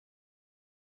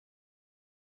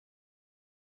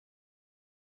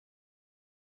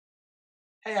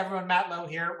Hey everyone, Matt Lowe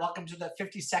here. Welcome to the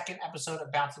 52nd episode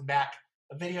of Bouncing Back,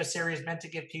 a video series meant to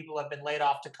give people who have been laid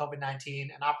off to COVID 19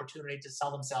 an opportunity to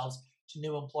sell themselves to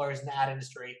new employers in the ad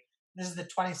industry. This is the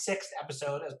 26th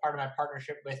episode as part of my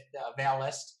partnership with the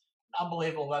Availlist, an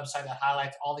unbelievable website that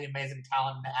highlights all the amazing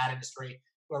talent in the ad industry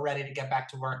who are ready to get back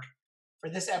to work. For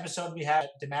this episode, we have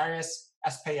Demarius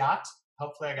Espayat.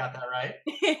 Hopefully, I got that right.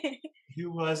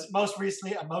 Who was most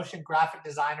recently a motion graphic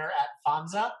designer at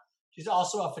Fonza. She's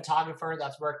also a photographer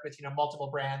that's worked with multiple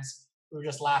brands. We were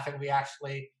just laughing. We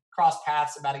actually crossed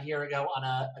paths about a year ago on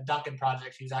a Dunkin'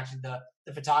 project. She was actually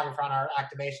the photographer on our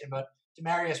activation. But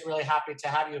Demarius, really happy to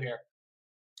have you here.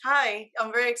 Hi,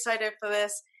 I'm very excited for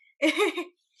this.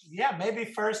 Yeah, maybe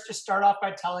first just start off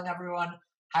by telling everyone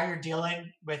how you're dealing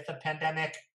with the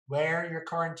pandemic, where you're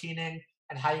quarantining,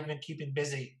 and how you've been keeping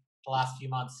busy the last few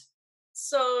months.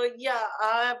 So yeah,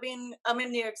 I'm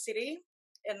in New York City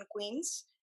in Queens,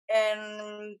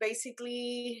 and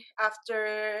basically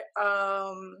after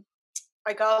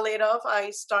I got laid off, I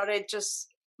started just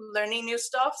learning new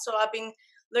stuff. So I've been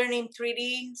learning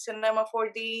 3D, Cinema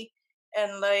 4D,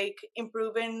 and like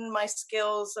improving my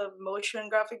skills of motion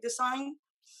graphic design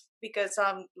because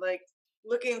I'm like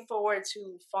looking forward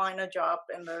to find a job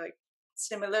in the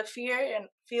similar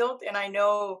field, and I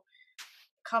know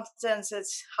competence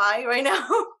is high right now.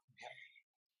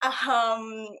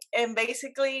 And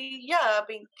basically, yeah, I've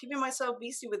been keeping myself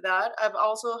busy with that. I've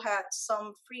also had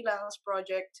some freelance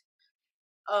project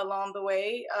along the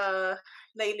way.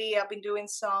 Lately, I've been doing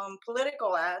some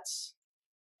political ads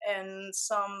and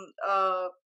some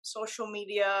social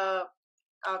media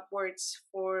outwards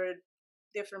for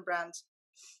different brands.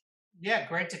 Yeah,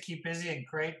 great to keep busy and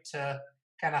great to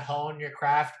kind of hone your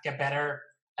craft, get better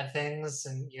at things,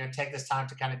 and take this time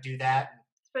to kind of do that. And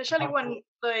Especially hopefully,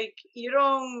 when like you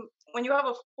don't when you have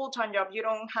a full-time job, you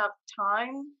don't have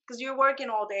time because you're working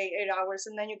all day 8 hours,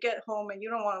 and then you get home and you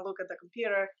don't want to look at the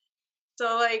computer.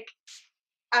 So like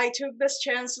I took this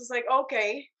chance. It's like,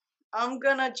 okay, I'm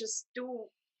gonna just do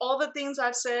all the things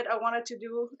I've said I wanted to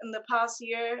do in the past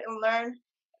year and learn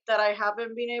that I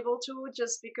haven't been able to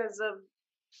just because of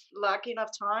lacking of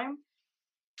time.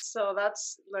 So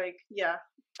that's like, yeah,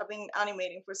 I've been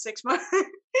animating for 6 months.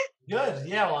 good.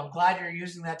 Yeah, well, I'm glad you're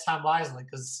using that time wisely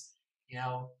because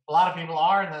a lot of people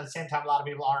are, and at the same time, a lot of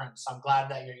people aren't. So I'm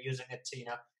glad that you're using it to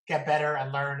get better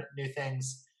and learn new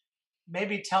things.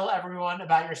 Maybe tell everyone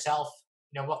about yourself.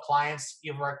 What clients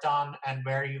you've worked on and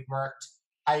where you've worked,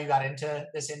 how you got into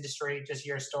this industry, just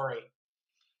your story.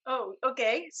 Oh,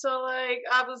 okay. So like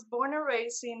I was born and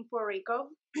raised in Puerto Rico,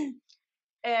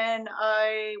 and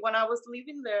when I was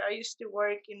living there, I used to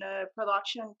work in a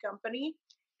production company,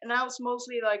 and I was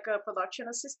mostly like a production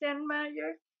assistant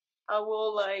manager. I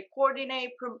will like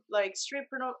coordinate like street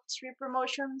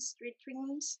promotions, street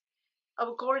teams. I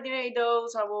will coordinate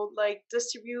those. I will like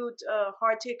distribute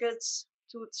hard tickets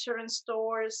to certain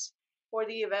stores for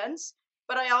the events.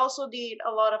 But I also did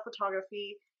a lot of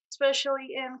photography, especially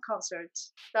in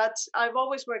concerts. That's I've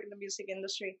always worked in the music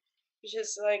industry, which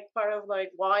is like part of like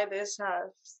why this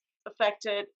has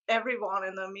affected everyone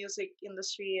in the music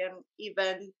industry and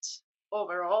event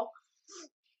overall.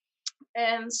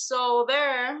 And so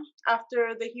there,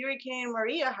 after the Hurricane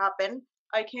Maria happened,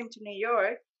 I came to New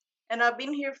York, and I've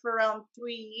been here for around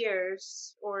 3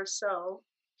 years or so.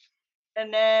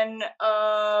 And then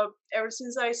ever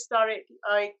since I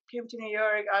came to New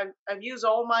York. I've used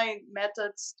all my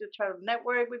methods to try to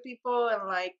network with people and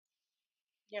like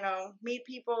meet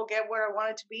people, get where I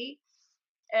wanted to be.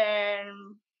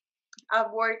 And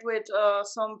I've worked with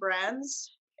some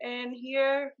brands in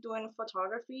here doing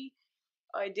photography.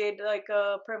 I did like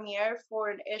a premiere for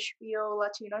an HBO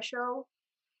Latino show.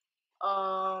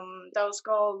 That was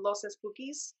called Los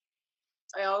Spookies.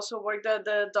 I also worked at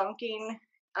the Dunkin'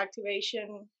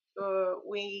 activation.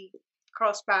 We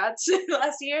crossed paths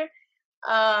last year.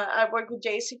 I worked with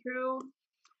JC Crew,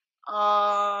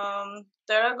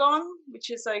 Theragon, which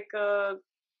is like a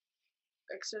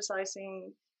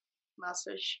exercising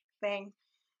massage thing.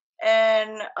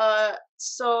 And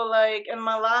so like, and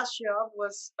my last job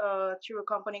was through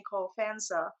a company called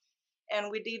Fansa, and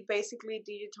we did basically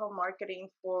digital marketing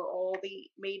for all the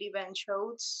made event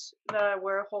shows that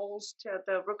were hosted at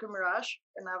the Brooklyn Mirage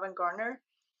and Avant Garner.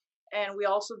 And we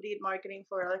also did marketing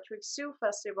for Electric Zoo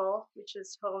Festival, which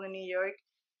is held in New York,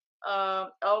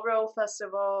 Elro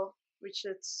Festival, which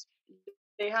it's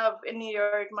they have in New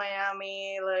York,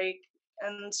 Miami, like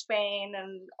and Spain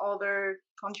and other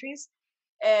countries,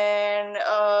 and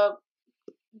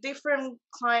different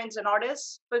clients and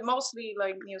artists, but mostly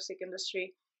like music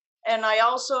industry. And I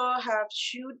also have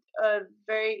shoot a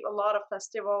lot of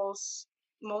festivals,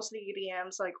 mostly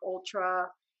EDMs like Ultra.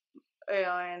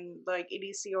 and like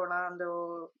EDC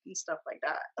Orlando and stuff like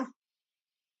that.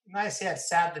 Nice. Yeah, it's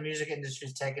sad the music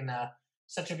industry's taken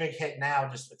such a big hit now,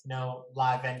 just with no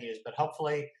live venues. But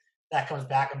hopefully that comes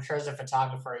back. I'm sure as a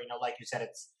photographer, like you said,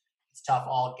 it's tough.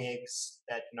 All gigs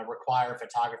that require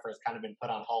photographers kind of been put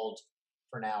on hold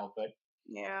for now. But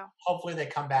Yeah. hopefully they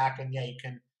come back, and yeah, you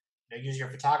can use your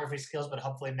photography skills. But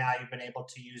hopefully now you've been able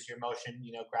to use your motion,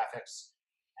 graphics,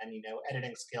 and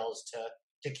editing skills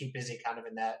to keep busy, kind of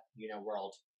in that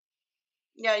world.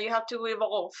 Yeah, you have to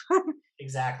evolve.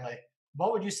 Exactly.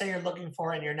 What would you say you're looking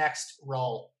for in your next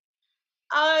role?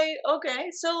 Okay,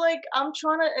 so like I'm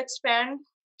trying to expand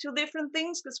to different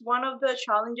things because one of the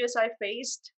challenges I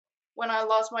faced when I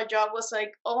lost my job was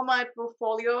like all my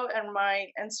portfolio and my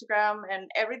Instagram and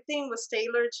everything was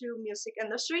tailored to music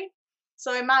industry.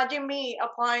 So imagine me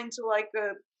applying to like a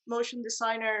motion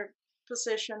designer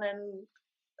position in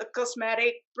a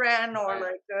cosmetic brand or Right.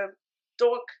 like a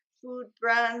dog food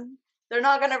brand. They're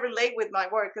not gonna relate with my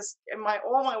work because my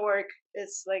all my work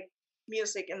is like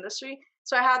music industry.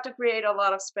 So I had to create a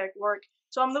lot of spec work.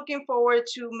 So I'm looking forward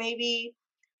to maybe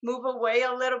move away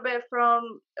a little bit from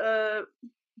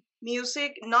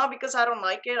music, not because I don't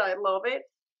like it, I love it,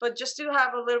 but just to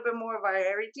have a little bit more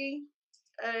variety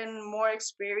and more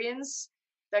experience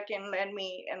that can land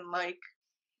me in like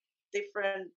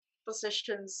different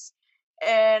positions.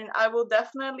 And I will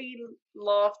definitely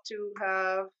love to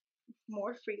have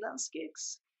more freelance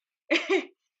gigs.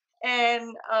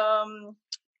 And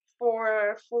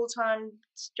for full-time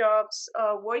jobs,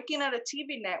 working at a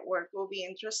TV network will be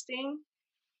interesting,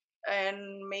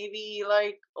 and maybe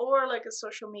like or like a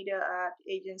social media ad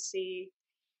agency.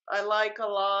 I like a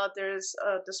lot. There's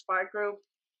the Spark Group,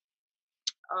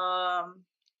 um,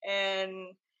 and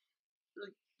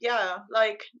yeah,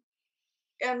 like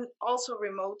and also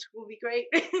remote will be great.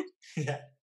 Yeah.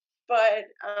 But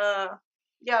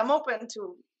yeah, I'm open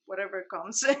to whatever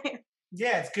comes.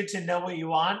 Yeah, it's good to know what you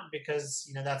want, because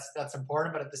that's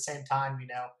important. But at the same time,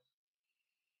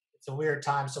 it's a weird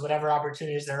time. So whatever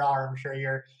opportunities there are, I'm sure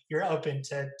you're open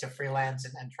to freelance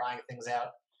and trying things out.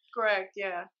 Correct.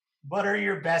 Yeah. What are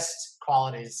your best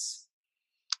qualities?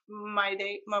 My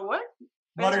what? What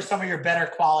Best are some of your better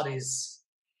qualities?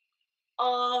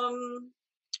 um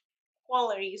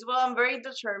qualities. Well, I'm very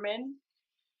determined.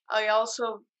 I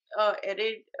also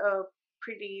edit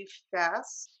pretty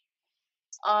fast.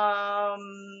 Um,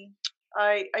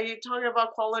 are you talking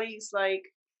about qualities like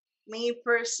me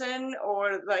person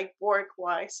or like work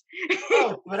wise?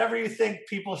 Oh, whatever you think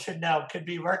people should know. Could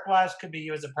be work wise, could be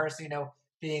you as a person.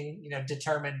 Being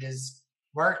determined is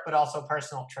work, but also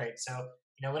personal traits. So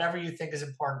whatever you think is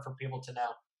important for people to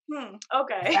know. A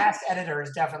Okay. fast editor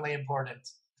is definitely important.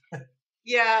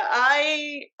 Yeah,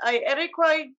 I edit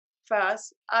quite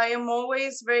fast. I am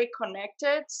always very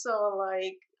connected, so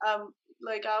like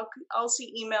I'll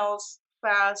see emails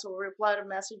fast or reply to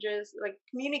messages. Like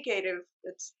communicative,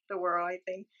 it's the word I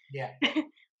think. Yeah.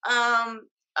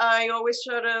 I always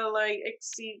try to like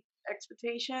exceed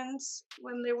expectations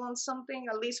when they want something,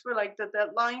 at least for like the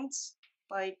deadlines.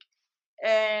 Like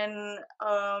and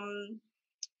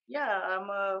yeah, I'm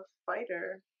a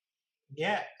fighter.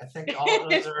 Yeah, I think all of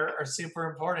those are super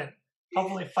important.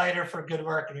 Hopefully, fighter for good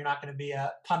work, and you're not going to be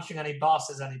punching any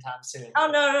bosses anytime soon. Oh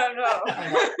no I know.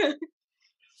 no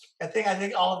I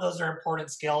think all of those are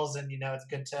important skills, and it's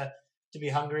good to be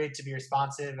hungry, to be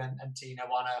responsive, and to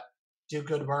want to do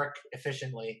good work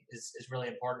efficiently is really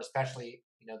important, especially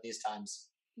these times.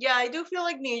 Yeah, I do feel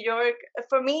like New York,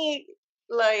 for me,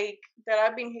 like that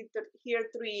I've been here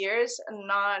 3 years and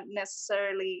not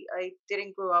necessarily, I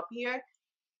didn't grow up here.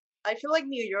 I feel like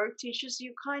New York teaches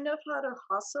you kind of how to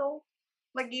hustle.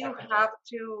 Like you Definitely. have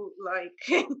to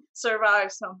like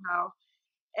survive somehow.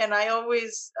 And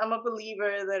I'm a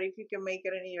believer that if you can make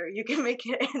it in New York, you can make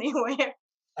it anywhere.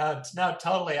 No,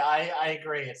 totally. I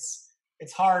agree.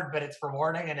 It's hard, but it's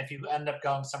rewarding. And if you end up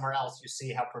going somewhere else, you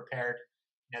see how prepared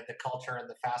the culture and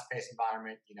the fast-paced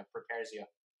environment prepares you.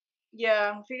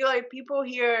 Yeah, I feel like people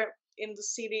here in the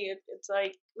city, it's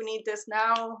like we need this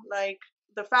now. Like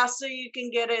the faster you can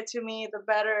get it to me, the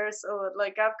better. So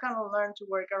like I've kind of learned to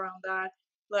work around that.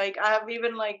 Like I have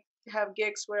even like have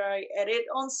gigs where I edit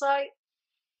on site.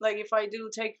 Like if I do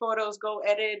take photos, go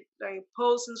edit, like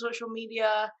post on social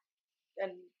media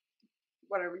and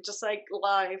whatever, just like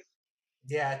live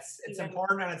Yeah, it's even.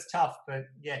 important and it's tough, but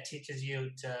yeah, it teaches you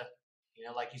to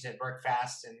like you said, work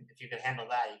fast, and if you can handle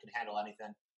that, you can handle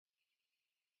anything.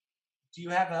 Do you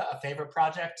have a favorite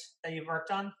project that you've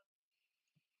worked on?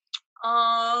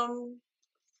 Um,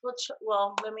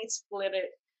 well, let me split it.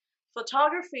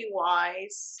 Photography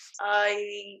wise,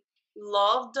 I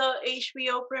love the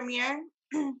HBO premiere.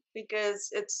 because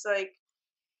it's like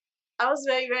I was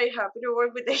very, very happy to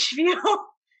work with HBO.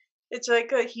 It's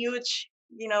like a huge,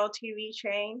 TV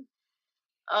chain.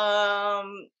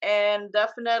 And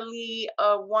definitely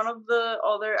one of the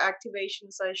other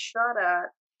activations I shot at,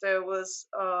 there was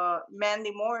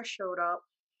Mandy Moore showed up.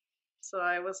 So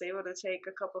I was able to take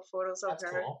a couple photos of That's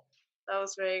her. cool. That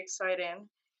was very exciting.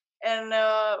 And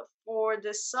for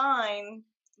design,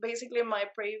 basically my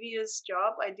previous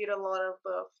job, I did a lot of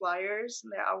flyers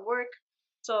and the artwork.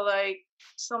 So like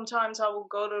sometimes I will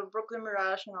go to Brooklyn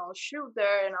Mirage and I'll shoot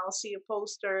there and I'll see a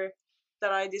poster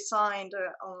that I designed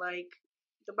on like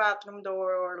the bathroom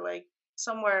door or like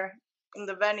somewhere in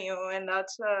the venue, and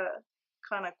that's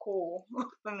kind of cool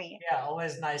for me. Yeah,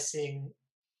 always nice seeing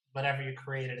whatever you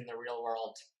created in the real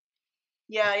world.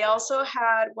 Yeah, I also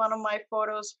had one of my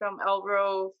photos from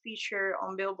Elbro featured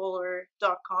on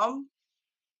Billboard.com,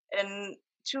 and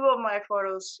two of my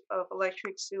photos of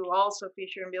Electric Zoo also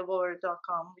feature on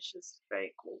Billboard.com, which is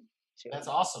very cool too. That's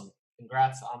awesome.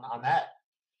 Congrats on that.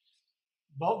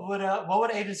 What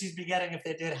would agencies be getting if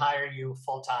they did hire you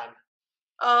full time?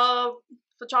 Uh,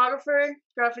 Photographer,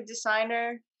 graphic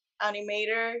designer,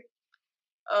 animator,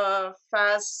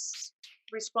 fast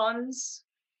response.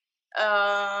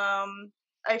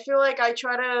 I feel like I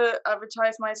try to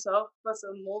advertise myself as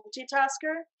a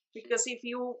multitasker, because if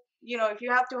you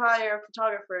have to hire a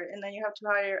photographer and then you have to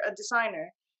hire a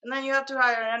designer and then you have to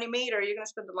hire an animator, you're gonna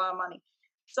spend a lot of money.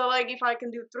 So like if I can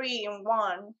do three in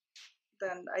one,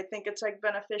 then I think it's like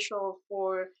beneficial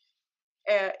for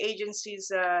agencies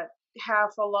that have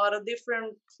a lot of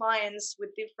different clients with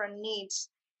different needs,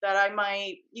 that I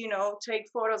might, take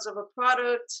photos of a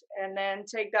product and then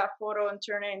take that photo and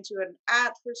turn it into an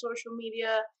ad for social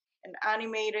media and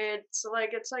animate it. So like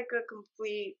it's like a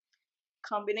complete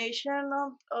combination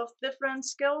of different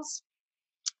skills.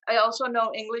 I also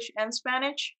know English and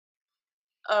Spanish.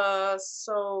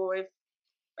 So if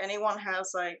anyone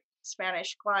has like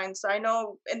Spanish clients, I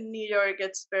know in New York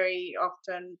it's very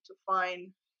often to find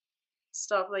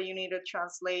stuff that you need to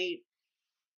translate.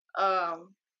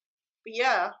 But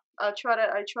yeah, I try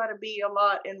to be a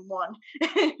lot in one.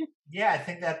 Yeah, I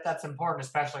think that that's important,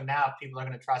 especially now if people are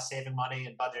going to try saving money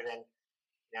and budgeting.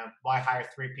 Why hire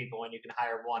three people when you can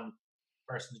hire one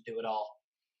person to do it all?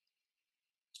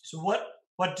 So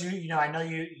what do you know? I know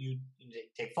you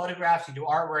take photographs, you do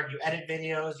artwork, you edit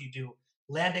videos, you do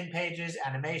landing pages,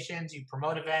 animations, you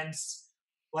promote events.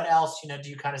 What else do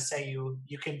you kind of say you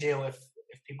can do if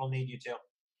people need you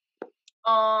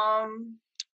to? um,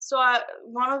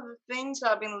 one of the things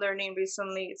I've been learning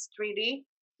recently is 3D,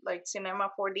 like Cinema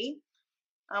 4D.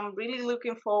 I'm really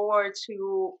looking forward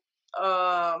to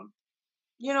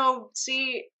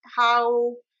see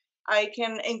how I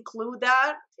can include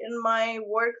that in my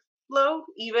workflow,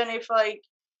 even if like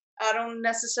I don't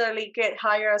necessarily get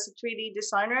hired as a 3D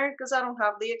designer because I don't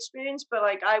have the experience, but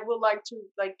like I would like to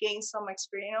like gain some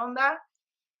experience on that,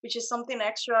 which is something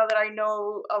extra that I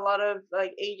know a lot of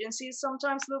like agencies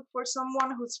sometimes look for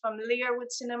someone who's familiar with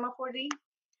Cinema 4D.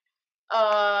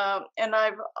 And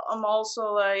I'm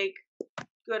also like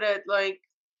good at like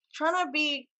trying to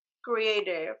be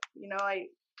creative. I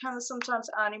kind of sometimes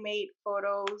animate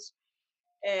photos,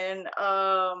 and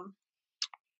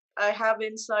I have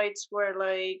insights where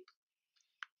like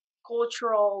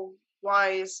cultural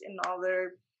wise in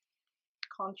other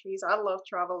countries. I love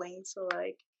traveling, so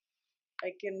like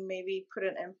I can maybe put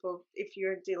an input if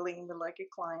you're dealing with like a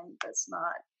client that's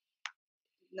not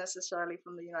necessarily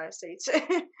from the United States.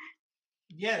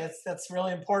 Yeah, that's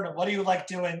really important. What do you like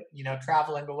doing?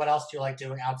 Traveling, but what else do you like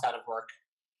doing outside of work?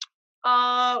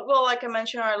 Well, like I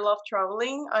mentioned, I love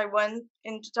traveling. I went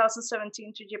in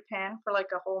 2017 to Japan for like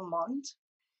a whole month.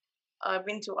 I've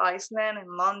been to Iceland and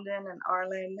London and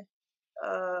Ireland,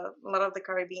 a lot of the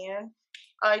Caribbean.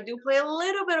 I do play a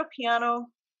little bit of piano.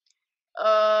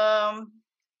 Um,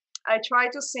 I try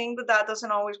to sing, but that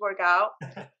doesn't always work out.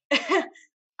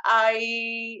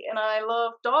 I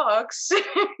love dogs.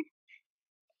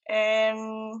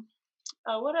 And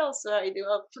what else do I do?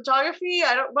 Photography.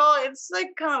 I don't. Well, it's like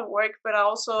kind of work, but Right.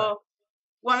 also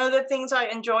one of the things I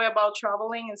enjoy about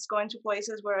traveling is going to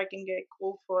places where I can get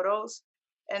cool photos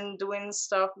and doing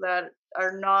stuff that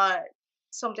are not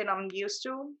something I'm used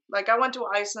to. Like I went to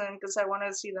Iceland because I wanted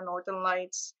to see the Northern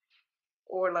Lights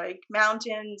or like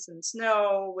mountains and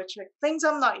snow, which are things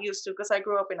I'm not used to because I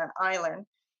grew up in an island.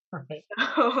 Right.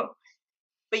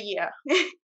 But yeah.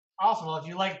 Awesome. Well, if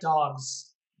you like dogs,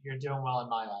 you're doing well in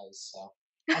my eyes. So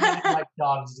anyone who likes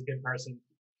dogs is a good person.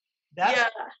 That's Yeah.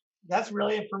 that's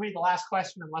really it for me. The last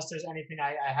question, unless there's anything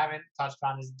I haven't touched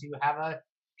on, is do you have a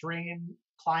dream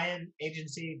client,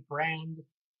 agency, brand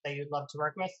that you'd love to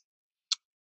work with?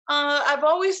 I've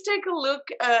always taken a look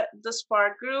at the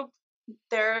Spark Group.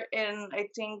 They're in, I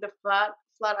think, the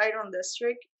Flatiron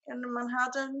District in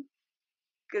Manhattan,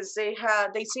 because they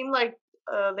seem like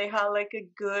they had like a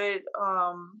good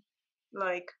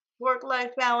like work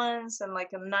life balance and like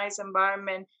a nice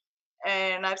environment.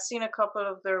 And I've seen a couple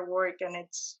of their work, and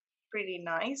it's pretty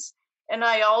nice. And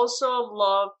I also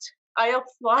loved. I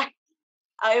applied.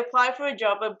 I applied for a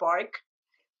job at Bark,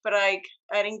 but I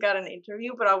didn't get an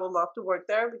interview. But I would love to work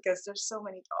there because there's so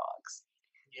many dogs.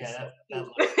 Yeah, It's so that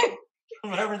cute. looks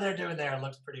whatever they're doing there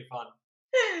looks pretty fun.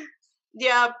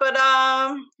 Yeah, but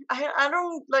I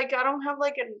don't have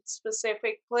like a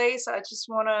specific place. I just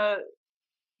want to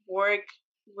work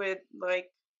with like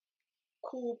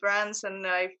cool brands, and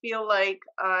I feel like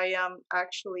I am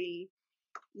actually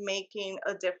making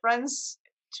a difference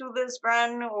to this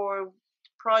brand or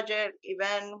project,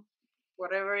 event,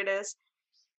 whatever it is.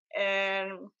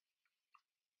 And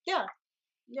yeah,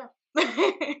 yeah.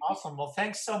 Awesome. Well,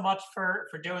 thanks so much for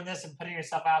doing this and putting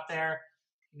yourself out there.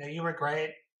 You were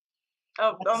great.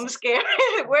 Oh, What's I'm scared.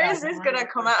 Where Yeah, is this you gonna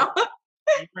come were out?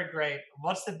 you were great.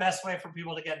 What's the best way for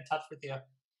people to get in touch with you?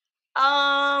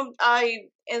 I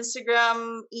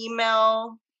Instagram,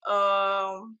 email.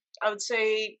 I would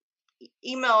say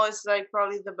email is like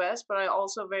probably the best, but I am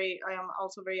also very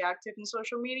active in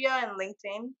social media and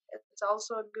LinkedIn. It's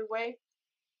also a good way.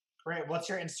 Great. What's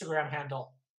your Instagram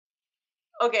handle?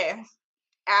 Okay,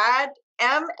 add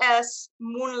MS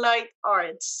Moonlight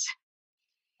Arts.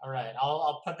 All right.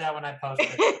 I'll put that when I post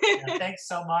it. Thanks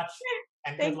so much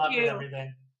and good Thank luck with you.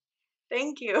 everything.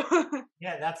 Thank you.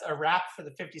 Yeah, that's a wrap for the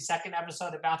 52nd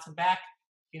episode of Bouncing Back.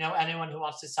 Anyone who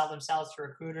wants to sell themselves to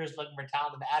recruiters looking for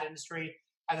talent in the ad industry,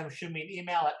 have them shoot me an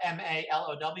email at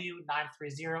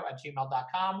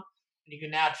malow930@gmail.com. And you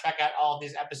can now check out all of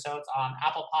these episodes on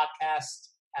Apple Podcasts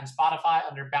and Spotify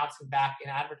under Bouncing Back in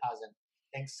Advertising.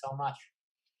 Thanks so much.